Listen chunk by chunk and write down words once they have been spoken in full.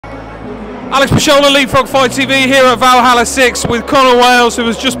Alex Pszczola, LeapFrog Fight TV here at Valhalla 6 with Conor Wales, who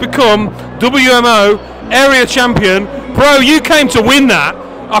has just become WMO area champion. Bro, you came to win that.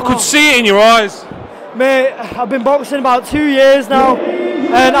 I could see it in your eyes. Mate, I've been boxing about 2 years now,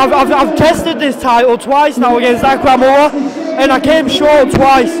 and I've tested this title twice now against Akramura, and I came short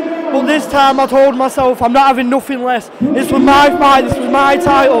twice. But this time I told myself I'm not having nothing less. This was my fight, this was my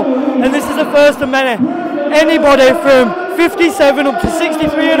title, and this is the first of many. Anybody from 57 up to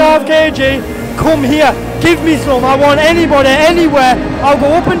 63.5 kg, come here, give me some. I want anybody, anywhere. I'll go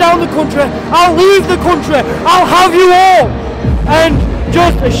up and down the country, I'll leave the country, I'll have you all. And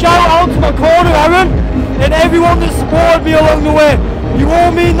just a shout out to my corner, Aaron, and everyone that supported me along the way. You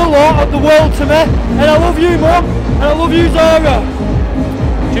all mean the lot of the world to me, and I love you, Mum, and I love you, Zara.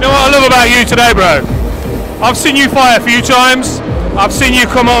 Do you know what I love about you today, bro? I've seen you fight a few times. I've seen you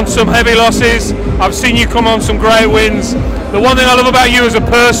come on some heavy losses. I've seen you come on some great wins. The one thing I love about you as a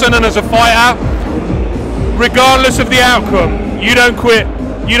person and as a fighter, regardless of the outcome, you don't quit,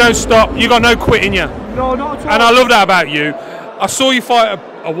 you don't stop, you got no quit in you. No, not at all. And I love that about you. I saw you fight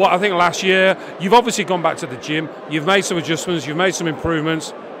I think last year. You've obviously gone back to the gym. You've made some adjustments. You've made some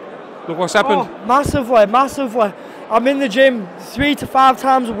improvements. Look what's happened. Oh, massively, massively. I'm in the gym 3 to 5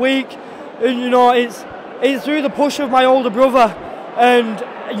 times a week, and you know it's through the push of my older brother, and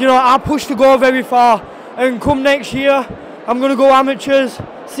you know I push to go very far. And come next year, I'm gonna go amateurs,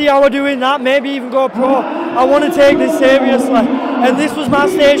 see how I do in that, maybe even go pro. I want to take this seriously, and this was my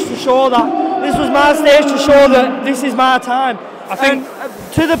stage to show that. This was my stage to show that this is my time. I think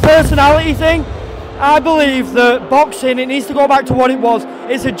to the personality thing, I believe that boxing, it needs to go back to what it was.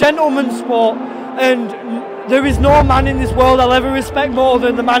 It's a gentleman's sport, and there is no man in this world I'll ever respect more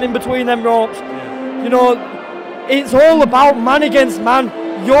than the man in between them ropes. You know, it's all about man against man.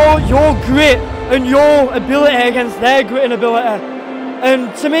 Your grit and your ability against their grit and ability.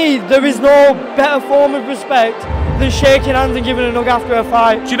 And to me, there is no better form of respect than shaking hands and giving a hug after a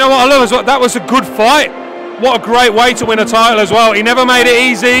fight. Do you know what I love as well? That was a good fight. What a great way to win a title as well. He never made it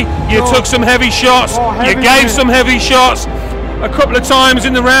easy. You took some heavy shots. You gave some heavy shots. A couple of times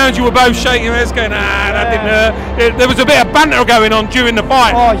in the round, you were both shaking your heads going, that didn't hurt. There was a bit of banter going on during the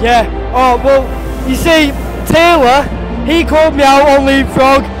fight. Oh, yeah. Oh, well, you see, Taylor, he called me out on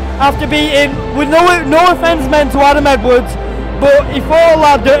LeapFrog after beating, with no offence meant to Adam Edwards, but he fought a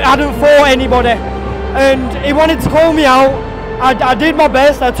lad that hadn't fought anybody. And he wanted to call me out. I did my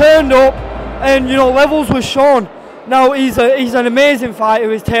best, I turned up, and you know, levels were shown. Now, he's an amazing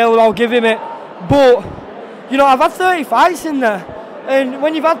fighter, is Taylor, I'll give him it. But, you know, I've had 30 fights in there. And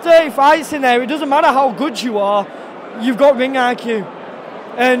when you've had 30 fights in there, it doesn't matter how good you are, you've got ring IQ.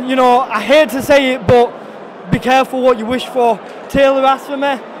 And, you know, I hate to say it, but be careful what you wish for. Taylor asked for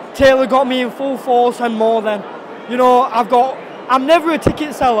me. Taylor got me in full force and more than. You know, I'm never a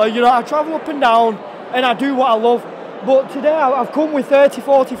ticket seller. You know, I travel up and down and I do what I love. But today I've come with 30,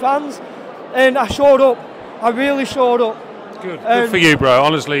 40 fans and I showed up. I really showed up. Good for you, bro.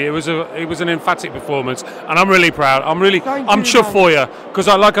 Honestly, it was an emphatic performance, and I'm really proud. I'm chuffed for you because,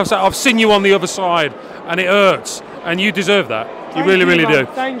 like I've said, I've seen you on the other side, and it hurts, and you deserve that. You really do.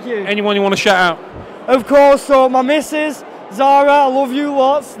 Thank you. Anyone you want to shout out? Of course. So my missus, Zara, I love you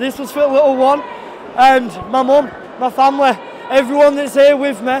lots. This was for the little one, and my mum, my family, everyone that's here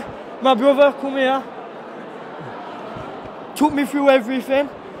with me. My brother, come here. Took me through everything.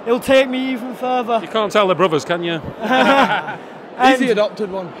 He'll take me even further. You can't tell the brothers, can you? He's the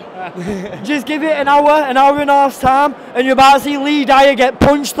adopted one. Just give it an hour and a half's time, and you're about to see Lee Dyer get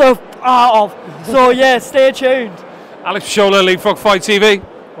punched the out of. So yeah, stay tuned. Alex Pszczola, LeapFrog Fight TV.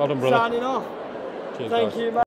 Well done, brother. Signing off. Cheers, Thank you, man.